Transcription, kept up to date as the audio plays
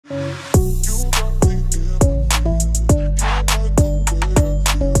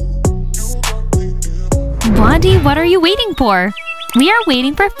Blondie, what are you waiting for? We are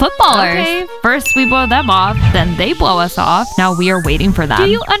waiting for footballers. Okay, first we blow them off, then they blow us off. Now we are waiting for them. Do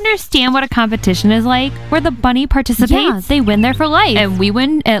you understand what a competition is like? Where the bunny participates, Yeah. they win there for life. And we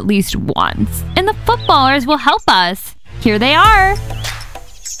win at least once. And the footballers will help us. Here they are.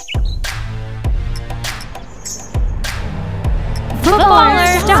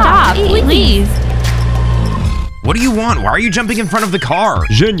 Footballers, stop, please. What do you want? Why are you jumping in front of the car?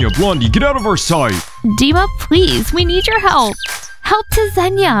 Zhenya, Blondie, get out of our sight! Dima, please, we need your help. Help to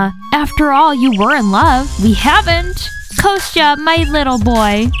Xenia. After all, you were in love. We haven't. Kostya, my little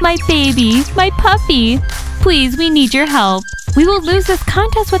boy, my baby, my puppy. Please, we need your help. We will lose this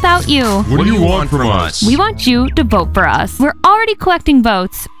contest without you. What do you want from us? We want you to vote for us. We're already collecting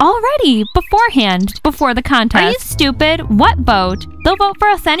votes. Already, beforehand, before the contest. Are you stupid? What vote? They'll vote for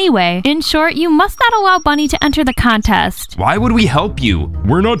us anyway. In short, you must not allow Bunny to enter the contest. Why would we help you?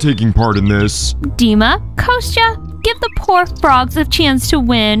 We're not taking part in this. Dima, Kostya, give the poor frogs a chance to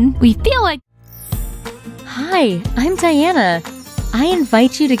win. We feel like... Hi, I'm Diana. I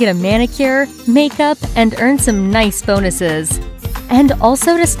invite you to get a manicure, makeup, and earn some nice bonuses. And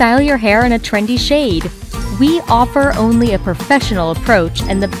also to style your hair in a trendy shade. We offer only a professional approach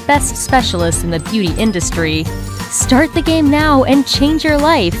and the best specialists in the beauty industry. Start the game now and change your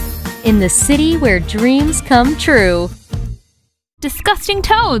life in the city where dreams come true. Disgusting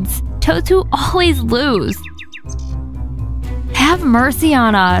toads. Toads who always lose. Have mercy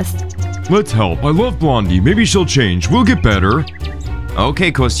on us. Let's help. I love Blondie. Maybe she'll change. We'll get better.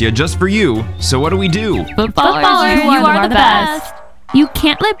 Okay, Kostya, just for you. So what do we do? Footballers, you are the best. You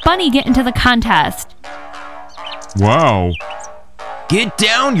can't let Bunny get into the contest. Wow. Get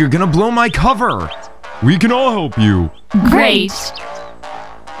down! You're gonna blow my cover! We can all help you. Great.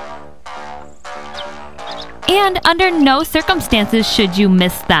 And under no circumstances should you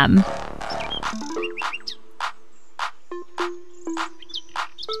miss them.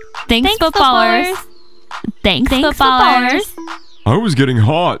 Thanks, footballers. Thanks, footballers. I was getting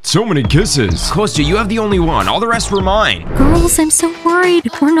hot. So many kisses. Kostya, you have the only one. All the rest were mine. Girls, I'm so worried.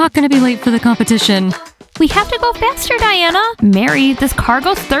 We're not going to be late for the competition. We have to go faster, Diana. Mary, this car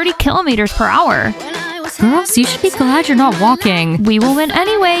goes 30 kilometers per hour. Girls, you should be glad you're not walking. We will win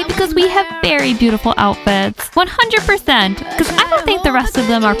anyway because we have very beautiful outfits. 100%. Because I don't think the rest of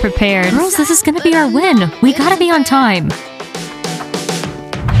them are prepared. Girls, this is going to be our win. We gotta be on time.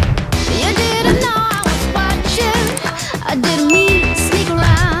 You didn't know I was watching. I didn't mean to sneak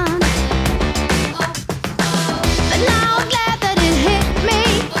around. But now I'm glad that it hit me.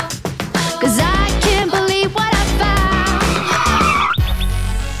 'Cause I can't believe what I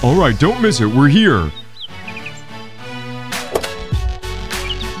found. Alright, don't miss it. We're here.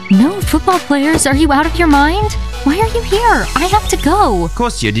 No, football players, are you out of your mind? Why are you here? I have to go.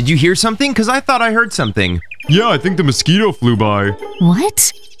 Kostya, did you hear something? Because I thought I heard something. Yeah, I think the mosquito flew by.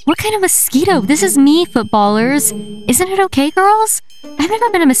 What? What kind of mosquito? This is me, footballers. Isn't it okay, girls? I've never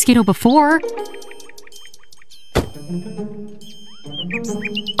been a mosquito before.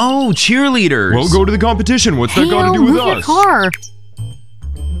 Oh, cheerleaders! Well, go to the competition. What's that got to do move with your us? car.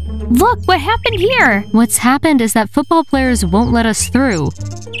 Look, what happened here? What's happened is that football players won't let us through.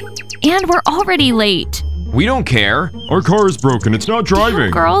 And we're already late. We don't care. Our car is broken. It's not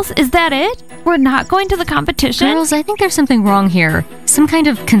driving. Girls, is that it? We're not going to the competition? Girls, I think there's something wrong here. Some kind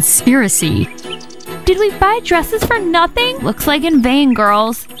of conspiracy. Did we buy dresses for nothing? Looks like in vain,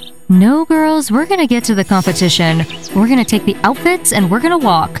 girls. No, girls, we're gonna get to the competition. We're gonna take the outfits and we're gonna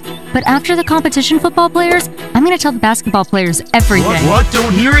walk. But after the competition, football players, I'm gonna tell the basketball players everything. What?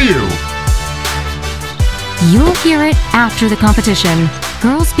 Don't hear you! You'll hear it after the competition.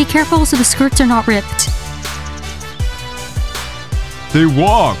 Girls, be careful so the skirts are not ripped. They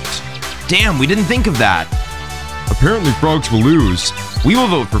walked. Damn, we didn't think of that. Apparently, frogs will lose. We will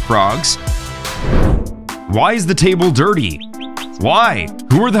vote for frogs. Why is the table dirty? Why?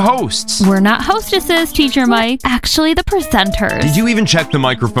 Who are the hosts? We're not hostesses, Teacher Mike. Actually, the presenters. Did you even check the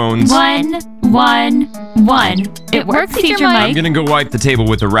microphones? 1, 1, 1. It works, Teacher I'm Mike. gonna go wipe the table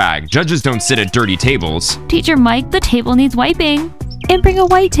with a rag. Judges don't sit at dirty tables. Teacher Mike, the table needs wiping. And bring a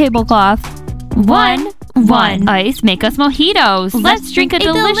white tablecloth. 1, 1. Ice, make us mojitos. Let's drink a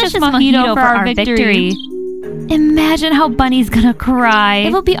delicious mojito for our victory. Imagine how Bunny's gonna cry.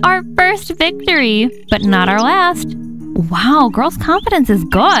 It will be our first victory, but not our last. Wow, girls' confidence is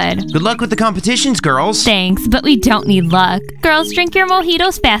good. Good luck with the competitions, girls. Thanks, but we don't need luck. Girls, drink your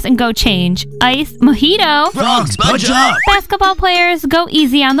mojitos fast and go change. Ice, mojito. Frogs, budge up! Basketball players, go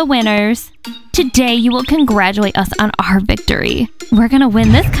easy on the winners. Today, you will congratulate us on our victory. We're gonna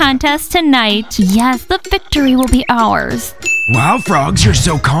win this contest tonight. Yes, the victory will be ours. Wow, frogs, you're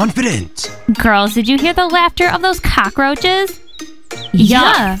so confident. Girls, did you hear the laughter of those cockroaches?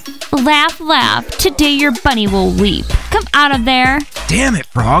 Yeah. Laugh, laugh. Today your bunny will weep. Come out of there. Damn it,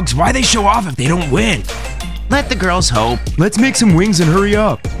 frogs. Why they show off if they don't win? Let the girls hope. Let's make some wings and hurry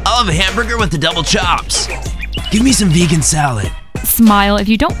up. I'll have a hamburger with the double chops. Give me some vegan salad. Smile, if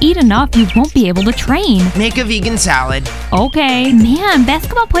you don't eat enough, you won't be able to train. Make a vegan salad. Okay. Man,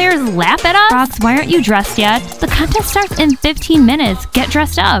 basketball players laugh at us. Frogs, why aren't you dressed yet? The contest starts in 15 minutes. Get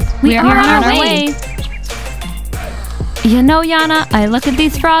dressed up. We are on our way. You know, Yana, I look at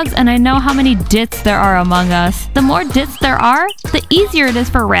these frogs and I know how many dits there are among us. The more dits there are, the easier it is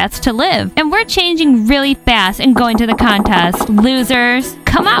for rats to live. And we're changing really fast and going to the contest. Losers,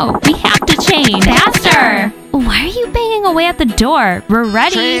 come out. We have to change. Faster! Why are you banging away at the door? We're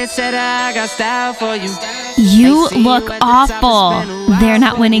ready. You look awful. They're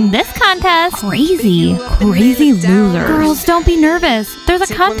not winning this contest. Crazy losers. Girls, don't be nervous. There's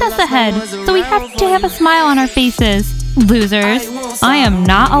a contest ahead, so we have to have a smile on our faces. Losers, I am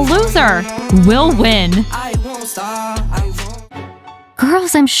not a loser. We'll win.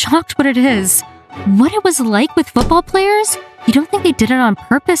 Girls, I'm shocked what it is. What it was like with football players? You don't think they did it on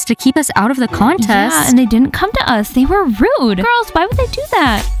purpose to keep us out of the contest? Yeah, and they didn't come to us. They were rude. Girls, why would they do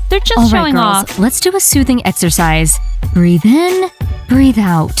that? They're just All right, showing girls, off. let's do a soothing exercise. Breathe in, breathe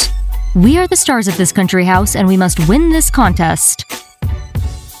out. We are the stars of this country house, and we must win this contest.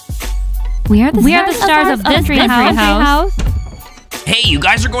 We are the stars of this country house. Hey, you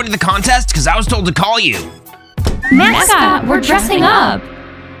guys are going to the contest? Because I was told to call you. Mascot, we're dressing up.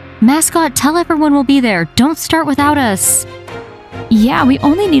 Mascot, tell everyone we'll be there. Don't start without us. Yeah, we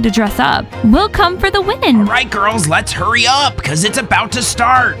only need to dress up. We'll come for the win. All right, girls, let's hurry up, because it's about to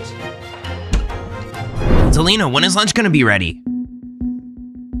start. Zelina, when is lunch going to be ready?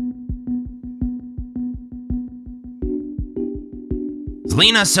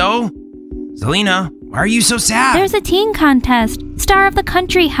 Zelina, why are you so sad? There's a teen contest. Star of the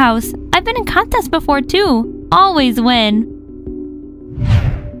country house. I've been in contests before too. Always win.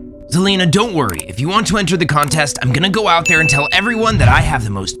 Zelina, don't worry. If you want to enter the contest, I'm gonna go out there and tell everyone that I have the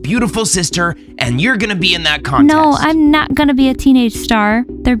most beautiful sister, and you're gonna be in that contest. No, I'm not gonna be a teenage star.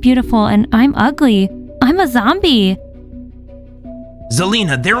 They're beautiful and I'm ugly. I'm a zombie.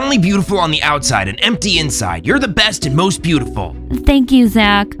 Zelina, they're only beautiful on the outside and empty inside. You're the best and most beautiful. Thank you,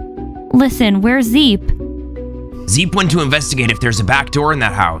 Zach. Listen, where's Zeep? Zeep went to investigate if there's a back door in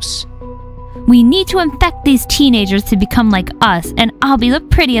that house. We need to infect these teenagers to become like us, and I'll be the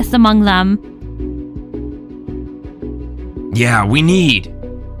prettiest among them. Yeah, we need.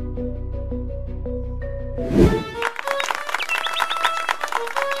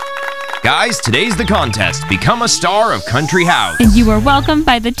 Guys, today's the contest. Become a star of Country House. And you are welcomed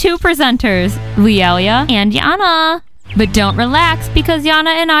by the two presenters, Lealia and Yana. But don't relax because Yana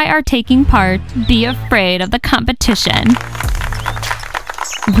and I are taking part. Be afraid of the competition.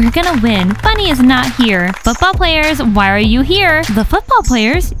 We're gonna win. Bunny is not here. Football players, why are you here? The football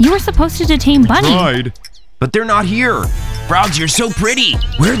players? You were supposed to detain Bunny. Tried. But they're not here. Frogs, you're so pretty.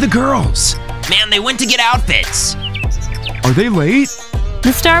 Where are the girls? Man, they went to get outfits. Are they late?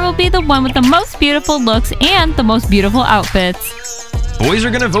 The star will be the one with the most beautiful looks and the most beautiful outfits. Boys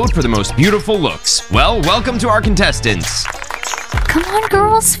are gonna vote for the most beautiful looks. Well, welcome to our contestants. Come on,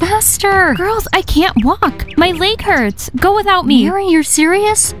 girls, faster. Girls, I can't walk. My leg hurts. Go without me. Mary, you're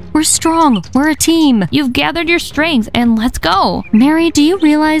serious? We're strong. We're a team. You've gathered your strengths and let's go. Mary, do you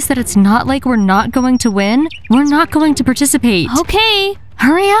realize that it's not like we're not going to win? We're not going to participate. Okay.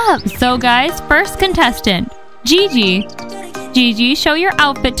 Hurry up. So guys, first contestant, Gigi. Gigi, show your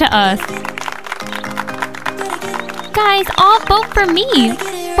outfit to us. Guys, all vote for me.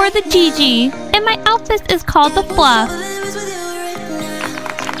 For the Gigi. And my outfit is called the Fluff.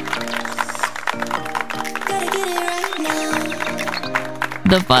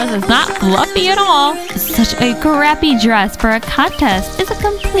 The fuzz is not fluffy at all. Such a crappy dress for a contest is a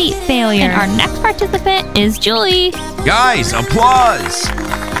complete failure. And our next participant is Julie. Guys, applause.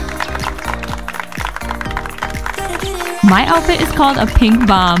 My outfit is called a pink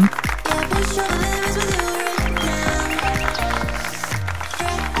bomb.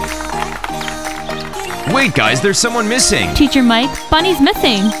 Wait, guys, there's someone missing. Teacher Mike, Bunny's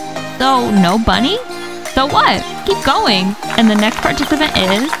missing. So, no Bunny? So what? Keep going. And the next participant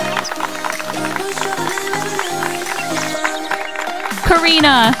is...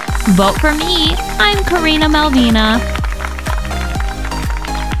 Karina. Vote for me. I'm Karina Malvina.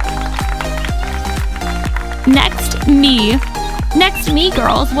 Next, me. Next, me,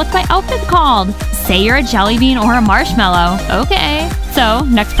 girls. What's my outfit called? Say you're a jelly bean or a marshmallow. Okay. So,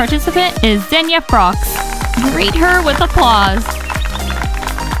 next participant is Xenia Frox. Greet her with applause.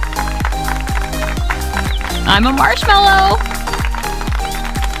 I'm a marshmallow.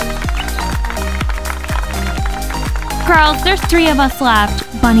 Girls, there's 3 of us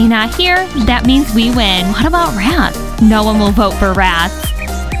left. Bunny not here, that means we win. What about rats? No one will vote for rats.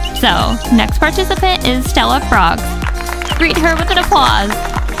 So, next participant is Stella Frogs. Greet her with an applause.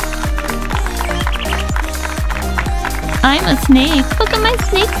 I'm a snake. Look at my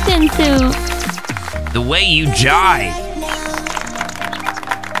snake skin suit. The way you jive.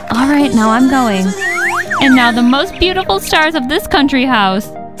 Alright, now I'm going. And now the most beautiful stars of this country house.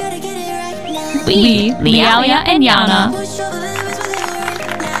 We, Lealia and Yana.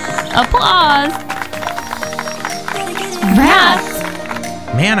 Applause! Rats!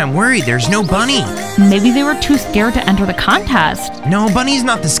 Man, I'm worried. There's no Bunny. Maybe they were too scared to enter the contest. No, Bunny's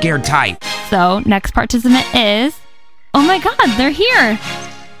not the scared type. So, next participant is... Oh my god, they're here!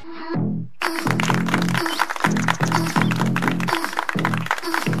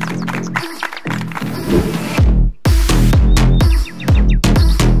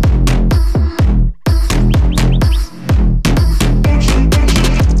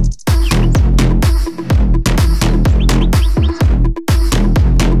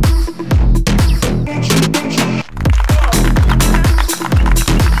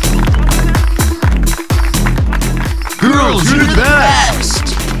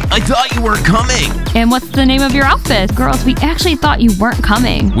 I thought you weren't coming. And what's the name of your outfit? Girls, we actually thought you weren't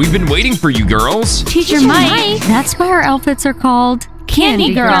coming. We've been waiting for you, girls. Teacher Mike. That's why our outfits are called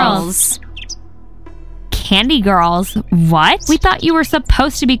Candy Girls. Candy Girls? What? We thought you were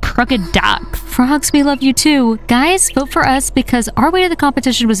supposed to be crooked ducks. Frogs, we love you too. Guys, vote for us because our way to the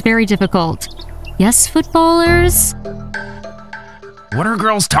competition was very difficult. Yes, footballers? What are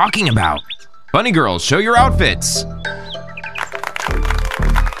girls talking about? Bunny girls, show your outfits.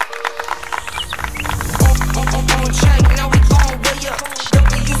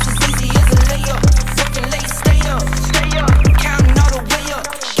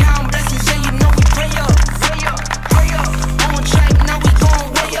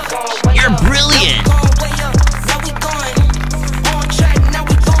 You're brilliant.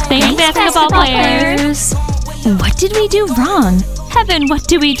 Thanks, basketball players. What did we do wrong? Heaven, what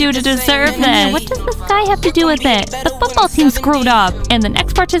do we do to deserve this? What does this guy have to do with it? The football team screwed up. And the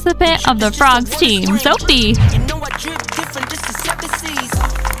next participant of the Frogs team, Sophie.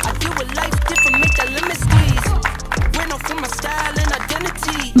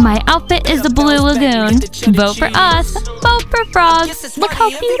 My outfit is the Blue Lagoon. Vote for us. Vote for Frogs. Look how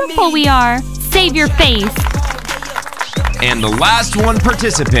beautiful we are. Save your face. And the last one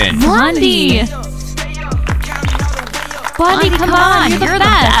participant. Blondie. Blondie, come on. You're the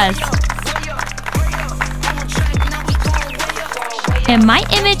best. And my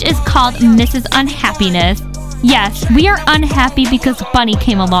image is called Mrs. Unhappiness. Yes, we are unhappy because Bunny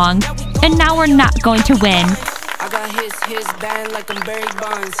came along. And now we're not going to win.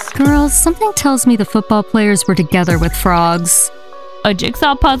 Girls, something tells me the football players were together with frogs. A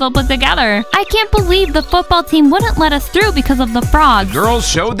jigsaw puzzle put together. I can't believe the football team wouldn't let us through because of the frogs. Girls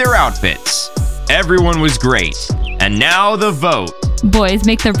showed their outfits. Everyone was great. And now the vote. Boys,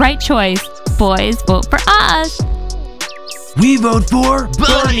 make the right choice. Boys, vote for us. We vote for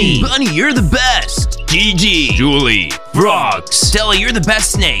Bunny. Bunny, you're the best. Gigi. Julie. Frogs. Stella, you're the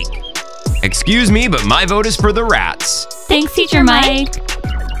best snake. Excuse me, but my vote is for the rats. Thanks, Teacher Mike.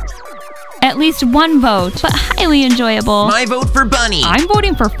 At least one vote, but highly enjoyable. My vote for Bunny. I'm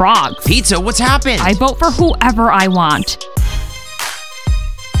voting for Frogs. Pizza, what's happened? I vote for whoever I want.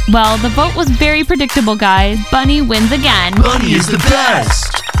 Well, the vote was very predictable, guys. Bunny wins again. Bunny is the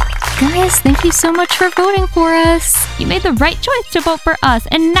best. Guys, thank you so much for voting for us. You made the right choice to vote for us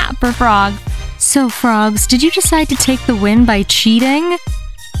and not for Frogs. So, Frogs, did you decide to take the win by cheating?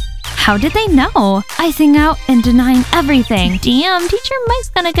 How did they know? Icing out and denying everything. Damn, Teacher Mike's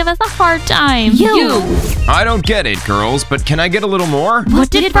gonna give us a hard time. You! I don't get it, girls, but can I get a little more? What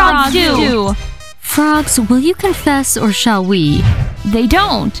did Frogs do? Frogs, will you confess or shall we? They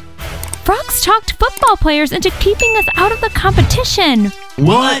don't. Frogs talked football players into keeping us out of the competition.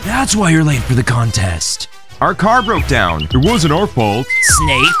 What? That's why you're late for the contest. Our car broke down. It wasn't our fault.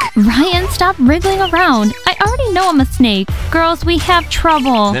 Snake? Ryan, stop wriggling around. I already know I'm a snake. Girls, we have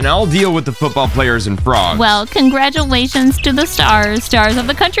trouble. Then I'll deal with the football players and frogs. Well, congratulations to the stars. Stars of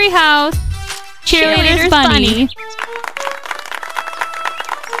the country house. Cheerleaders Bunny.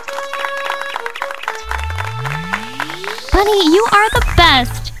 Bunny, you are the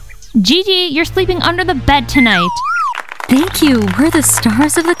best. Gigi, you're sleeping under the bed tonight. Thank you. We're the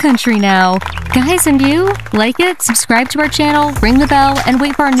stars of the country now. Guys, and you? Like it, subscribe to our channel, ring the bell, and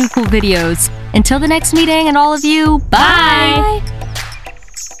wait for our new cool videos. Until the next meeting, and all of you, bye!